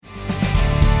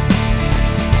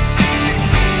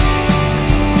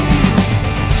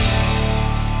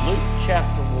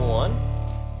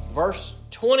verse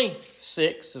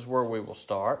 26 is where we will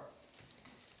start.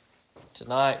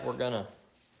 Tonight we're going to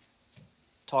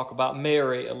talk about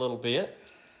Mary a little bit.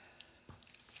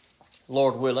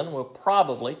 Lord willing, we'll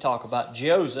probably talk about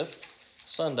Joseph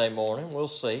Sunday morning. We'll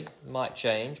see. It might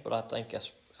change, but I think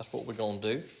that's what we're going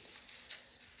to do.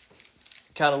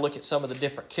 Kind of look at some of the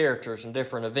different characters and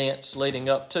different events leading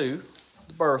up to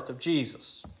the birth of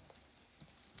Jesus.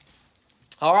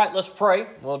 All right, let's pray.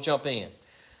 We'll jump in.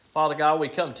 Father God, we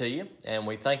come to you, and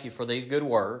we thank you for these good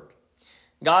words.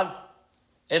 God,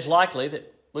 it's likely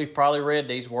that we've probably read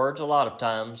these words a lot of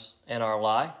times in our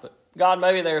life, but God,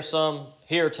 maybe there are some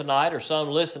here tonight or some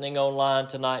listening online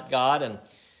tonight, God, and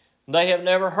they have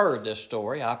never heard this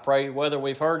story. I pray whether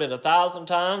we've heard it 1,000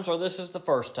 times or this is the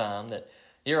first time that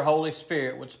your Holy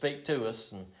Spirit would speak to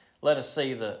us and let us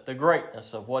see the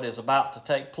greatness of what is about to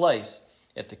take place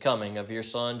at the coming of your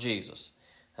Son, Jesus.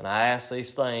 And I ask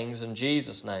these things in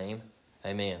Jesus' name,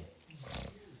 amen.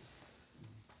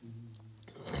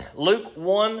 Luke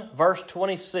 1, verse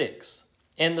 26.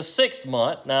 In the 6th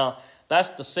month, now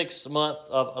that's the 6th month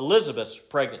of Elizabeth's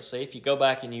pregnancy. If you go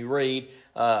back and you read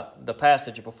the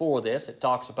passage before this, it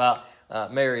talks about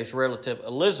Mary's relative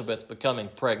Elizabeth becoming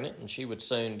pregnant, and she would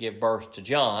soon give birth to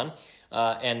John.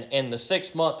 And in the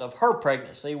 6th month of her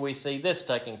pregnancy, we see this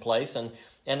taking place, and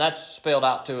that's spelled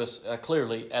out to us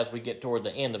clearly as we get toward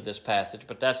the end of this passage,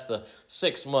 but that's the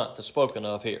 6th month that's spoken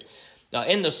of here. Now,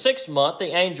 in the 6th month,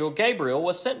 the angel Gabriel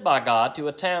was sent by God to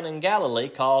a town in Galilee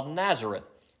called Nazareth,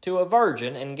 to a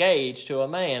virgin engaged to a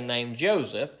man named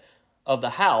Joseph of the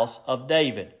house of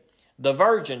David. The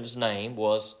virgin's name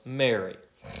was Mary.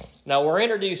 Now, we're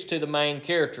introduced to the main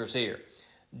characters here,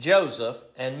 Joseph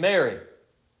and Mary.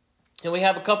 And we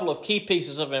have a couple of key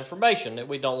pieces of information that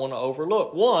we don't want to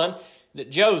overlook. One,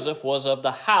 that Joseph was of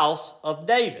the house of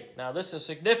David. Now, this is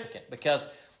significant because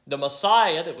the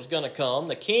Messiah that was going to come,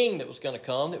 the king that was going to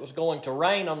come, that was going to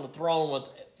reign on the throne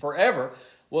forever,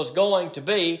 was going to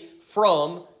be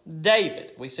from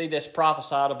David. We see this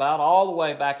prophesied about all the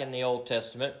way back in the Old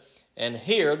Testament. And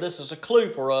here, this is a clue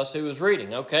for us who is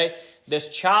reading, okay? This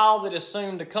child that is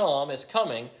soon to come is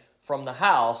coming from the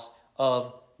house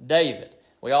of David.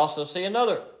 We also see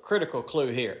another critical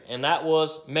clue here, and that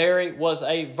was Mary was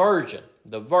a virgin,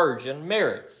 the Virgin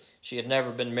Mary. She had never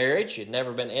been married. She had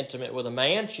never been intimate with a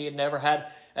man. She had never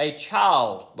had a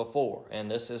child before,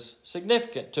 and this is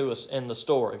significant to us in the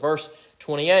story. Verse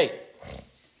 28.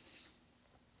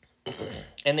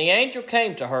 And the angel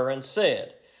came to her and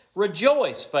said,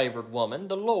 "Rejoice, favored woman,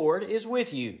 the Lord is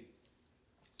with you."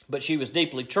 But she was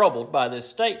deeply troubled by this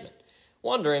statement,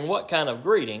 wondering what kind of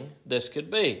greeting this could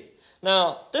be.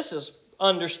 Now, this is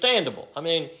understandable. I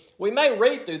mean, we may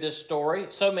read through this story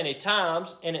so many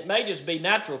times, and it may just be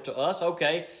natural to us.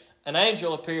 Okay, an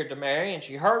angel appeared to Mary, and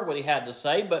she heard what he had to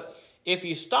say. But if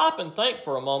you stop and think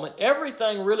for a moment,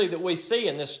 everything really that we see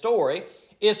in this story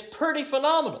is pretty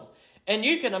phenomenal. And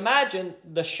you can imagine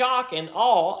the shock and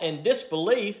awe and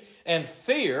disbelief and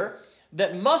fear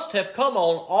that must have come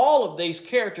on all of these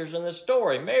characters in this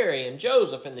story, Mary and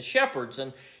Joseph and the shepherds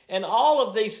and all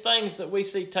of these things that we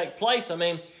see take place. I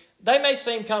mean, they may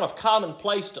seem kind of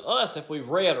commonplace to us if we've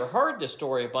read or heard this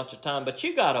story a bunch of times, but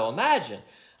you got to imagine.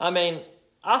 I mean,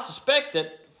 I suspect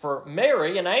that for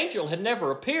Mary, an angel had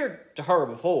never appeared to her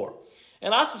before.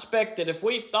 And I suspect that if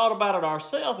we thought about it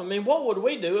ourselves, I mean, what would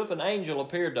we do if an angel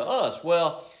appeared to us?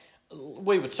 Well,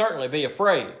 we would certainly be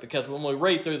afraid, because when we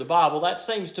read through the Bible, that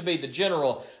seems to be the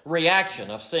general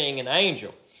reaction of seeing an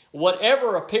angel.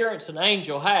 Whatever appearance an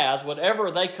angel has, whatever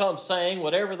they come saying,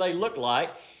 whatever they look like,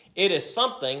 it is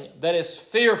something that is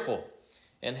fearful.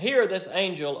 And here this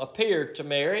angel appeared to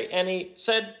Mary, and he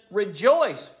said,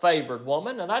 "Rejoice, favored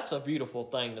woman." And that's a beautiful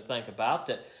thing to think about,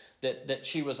 that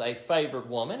she was a favored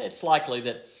woman. It's likely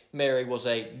that Mary was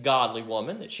a godly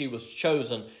woman, that she was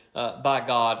chosen by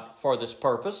God for this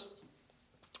purpose.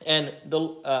 And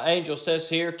the angel says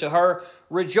here to her,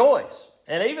 "Rejoice."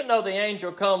 And even though the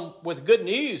angel come with good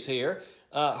news here,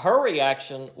 her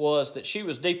reaction was that she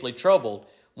was deeply troubled,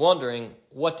 wondering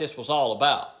what this was all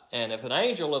about. And if an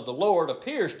angel of the Lord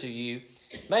appears to you,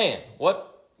 man,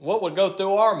 what would go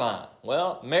through our mind?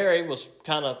 Well, Mary was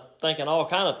kind of thinking all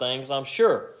kind of things, I'm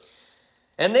sure.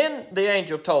 And then the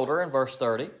angel told her in verse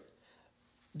 30,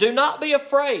 "Do not be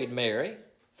afraid, Mary,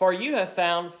 for you have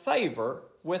found favor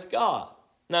with God."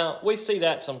 Now, we see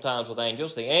that sometimes with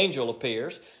angels. The angel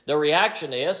appears. The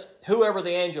reaction is, whoever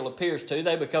the angel appears to,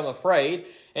 they become afraid.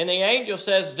 And the angel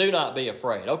says, "Do not be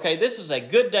afraid." Okay, this is a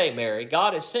good day, Mary.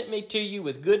 God has sent me to you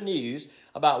with good news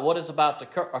about what is about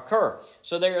to occur.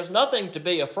 So there is nothing to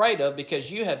be afraid of,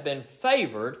 because you have been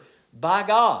favored by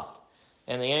God.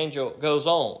 And the angel goes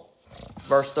on.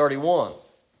 Verse 31.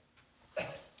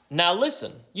 Now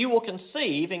listen, you will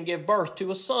conceive and give birth to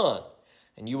a son,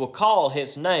 and you will call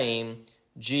his name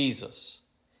Jesus.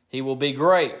 He will be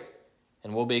great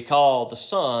and will be called the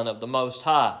Son of the Most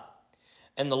High.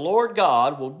 And the Lord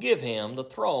God will give him the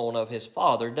throne of his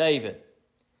father David.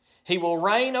 He will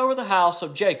reign over the house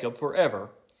of Jacob forever,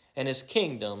 and his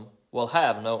kingdom will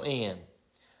have no end.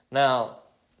 Now,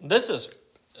 this is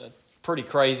pretty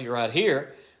crazy right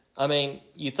here. I mean,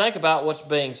 you think about what's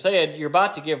being said. You're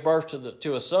about to give birth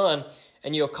to a son,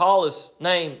 and you'll call his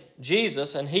name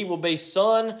Jesus, and he will be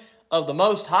Son of the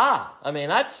Most High. I mean,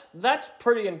 that's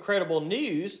pretty incredible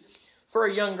news for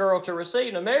a young girl to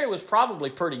receive. Now, Mary was probably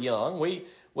pretty young.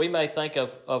 We may think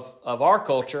of our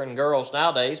culture, and girls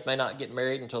nowadays may not get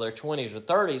married until their 20s or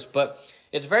 30s, but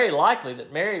it's very likely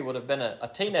that Mary would have been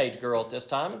a teenage girl at this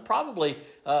time, and probably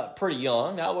pretty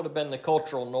young. That would have been the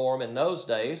cultural norm in those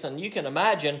days, and you can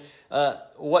imagine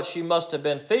what she must have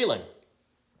been feeling.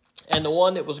 And the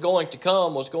one that was going to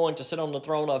come was going to sit on the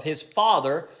throne of his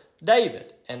father,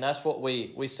 David. And that's what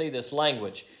we see this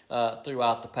language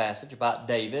throughout the passage about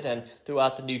David, and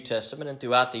throughout the New Testament and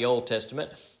throughout the Old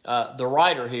Testament. The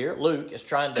writer here, Luke, is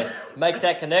trying to make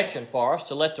that connection for us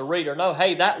to let the reader know,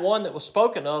 hey, that one that was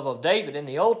spoken of David in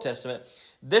the Old Testament,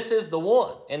 this is the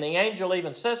one. And the angel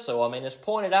even says so. I mean, it's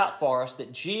pointed out for us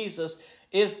that Jesus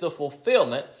is the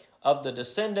fulfillment of the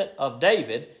descendant of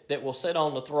David that will sit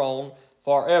on the throne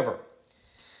forever.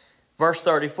 Verse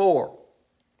 34.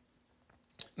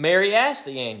 Mary asked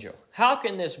the angel, how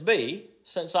can this be,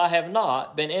 since I have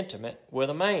not been intimate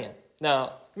with a man?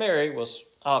 Now, Mary was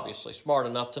obviously smart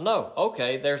enough to know,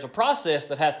 okay, there's a process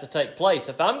that has to take place.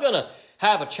 If I'm going to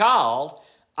have a child,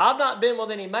 I've not been with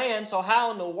any man, so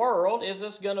how in the world is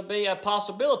this going to be a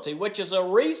possibility? Which is a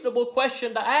reasonable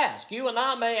question to ask. You and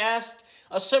I may ask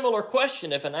a similar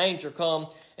question if an angel come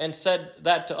and said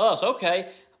that to us. Okay,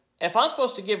 if I'm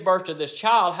supposed to give birth to this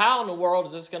child, how in the world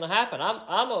is this going to happen?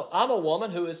 I'm a woman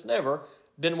who has never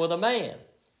been with a man.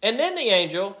 And then the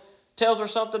angel tells her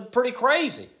something pretty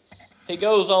crazy. He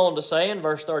goes on to say in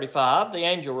verse 35, the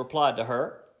angel replied to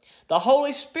her, the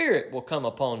Holy Spirit will come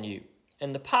upon you,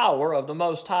 and the power of the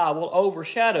Most High will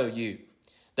overshadow you.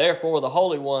 Therefore the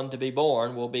Holy One to be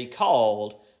born will be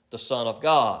called the Son of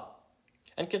God.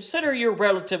 And consider your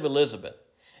relative Elizabeth.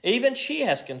 Even she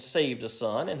has conceived a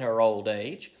son in her old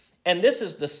age, and this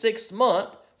is the 6th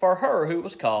month for her who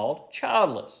was called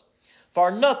childless. For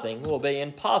nothing will be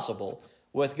impossible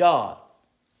with God.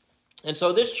 And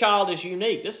so this child is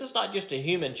unique. This is not just a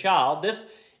human child. This,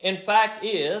 in fact,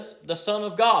 is the Son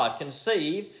of God,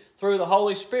 conceived through the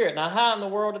Holy Spirit. Now, how in the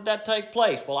world did that take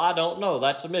place? Well, I don't know.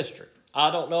 That's a mystery. I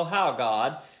don't know how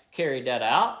God carried that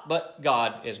out, but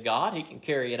God is God. He can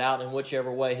carry it out in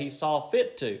whichever way He saw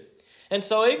fit to. And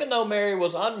so even though Mary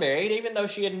was unmarried, even though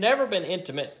she had never been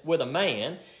intimate with a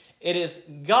man, it is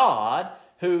God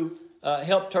who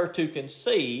helped her to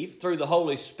conceive through the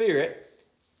Holy Spirit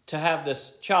to have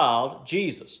this child,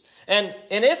 Jesus. And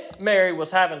if Mary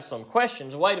was having some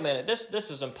questions, wait a minute,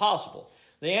 this is impossible.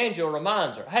 The angel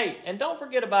reminds her, hey, and don't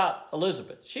forget about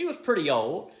Elizabeth. She was pretty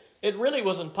old. It really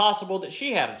was impossible that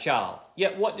she had a child.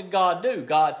 Yet what did God do?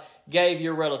 God gave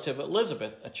your relative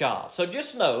Elizabeth a child. So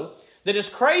just know that as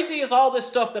crazy as all this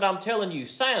stuff that I'm telling you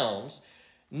sounds,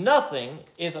 nothing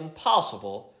is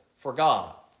impossible for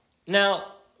God. Now,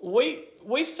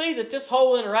 we see that this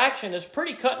whole interaction is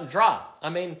pretty cut and dry. I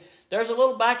mean, there's a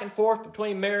little back and forth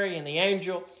between Mary and the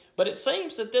angel, but it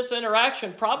seems that this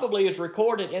interaction probably is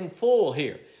recorded in full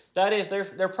here. That is,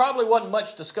 there probably wasn't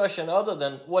much discussion other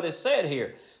than what is said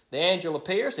here. The angel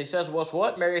appears. He says, what's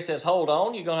what? Mary says, hold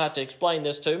on. You're going to have to explain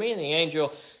this to me. And the angel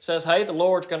says, hey, the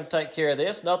Lord's going to take care of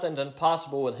this. Nothing's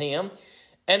impossible with Him.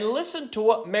 And listen to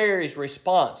what Mary's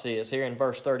response is here in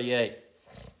verse 38.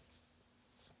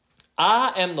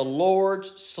 I am the Lord's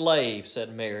slave,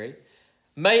 said Mary.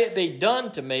 May it be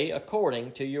done to me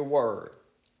according to your word.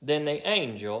 Then the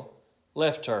angel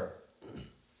left her.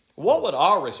 What would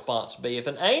our response be if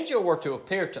an angel were to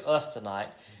appear to us tonight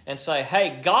and say,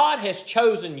 hey, God has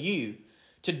chosen you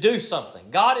to do something.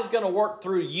 God is going to work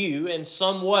through you in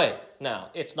some way. Now,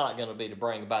 it's not going to be to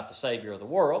bring about the Savior of the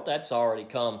world. That's already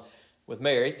come with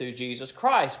Mary through Jesus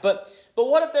Christ. But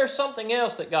what if there's something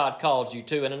else that God calls you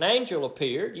to, and an angel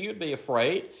appeared, you'd be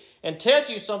afraid, and tells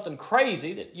you something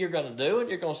crazy that you're going to do, and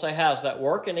you're going to say, how's that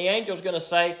work? And the angel's going to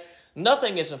say,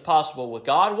 nothing is impossible with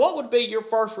God. What would be your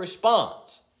first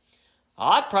response?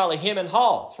 I'd probably hem and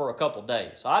haw for a couple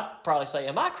days. I'd probably say,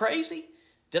 am I crazy?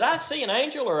 Did I see an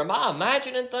angel, or am I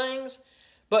imagining things?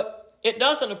 But it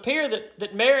doesn't appear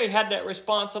that Mary had that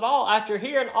response at all. After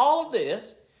hearing all of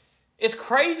this, as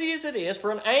crazy as it is for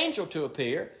an angel to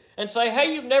appear and say,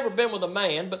 hey, you've never been with a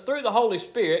man, but through the Holy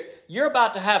Spirit, you're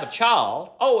about to have a child.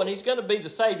 Oh, and he's going to be the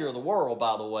Savior of the world,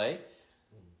 by the way.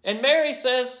 And Mary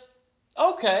says,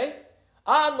 okay,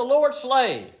 I'm the Lord's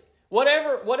slave.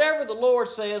 Whatever the Lord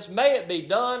says, may it be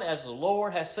done as the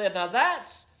Lord has said. Now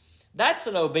that's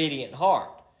an obedient heart.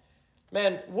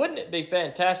 Man, wouldn't it be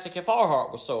fantastic if our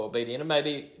heart was so obedient? And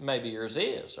maybe yours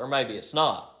is, or maybe it's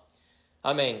not.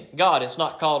 I mean, God has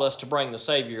not called us to bring the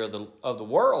Savior of the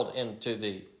world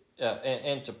into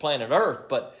planet Earth,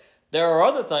 but there are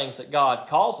other things that God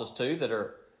calls us to that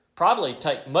are probably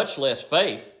take much less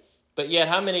faith. But yet,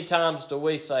 how many times do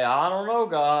we say, I don't know,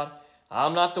 God,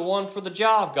 I'm not the one for the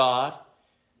job, God?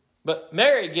 But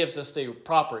Mary gives us the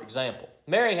proper example.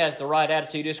 Mary has the right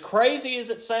attitude. As crazy as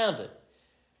it sounded,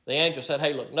 the angel said,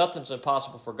 hey, look, nothing's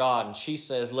impossible for God. And she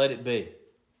says, let it be.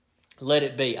 Let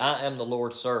it be. I am the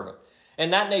Lord's servant.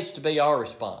 And that needs to be our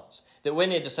response. That we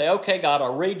need to say, okay, God,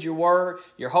 I'll read your word.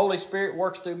 Your Holy Spirit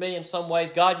works through me in some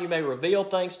ways. God, you may reveal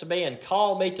things to me and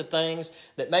call me to things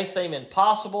that may seem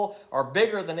impossible or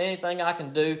bigger than anything I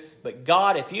can do. But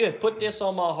God, if you have put this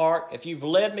on my heart, if you've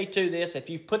led me to this, if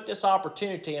you've put this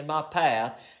opportunity in my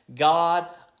path, God,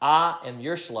 I am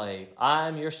your slave. I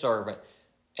am your servant.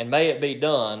 And may it be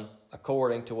done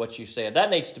according to what you said. That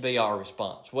needs to be our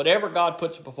response. Whatever God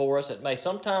puts before us, it may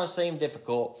sometimes seem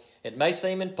difficult. It may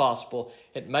seem impossible.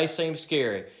 It may seem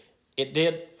scary. It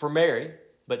did for Mary,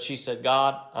 but she said,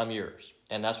 God, I'm yours.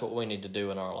 And that's what we need to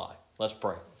do in our life. Let's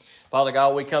pray. Father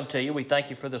God, we come to you. We thank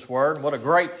you for this word. What a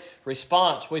great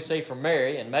response we see from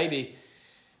Mary. And maybe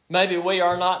we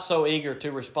are not so eager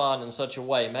to respond in such a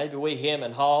way. Maybe we hem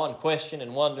and haw and question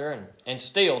and wonder and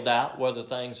still doubt whether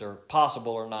things are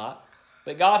possible or not.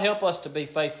 But God, help us to be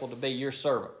faithful to be your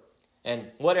servant.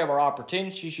 And whatever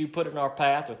opportunities you put in our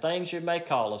path or things you may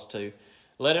call us to,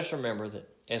 let us remember that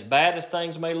as bad as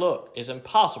things may look, as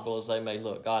impossible as they may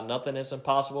look, God, nothing is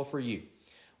impossible for you.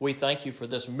 We thank you for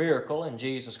this miracle in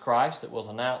Jesus Christ that was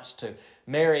announced to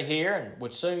Mary here and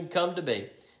would soon come to be.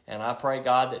 And I pray,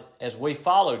 God, that as we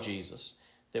follow Jesus,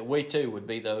 that we too would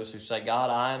be those who say, God,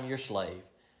 I am your slave.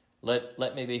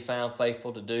 Let me be found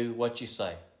faithful to do what you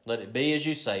say. Let it be as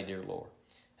you say, dear Lord.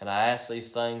 And I ask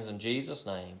these things in Jesus'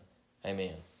 name.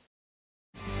 Amen.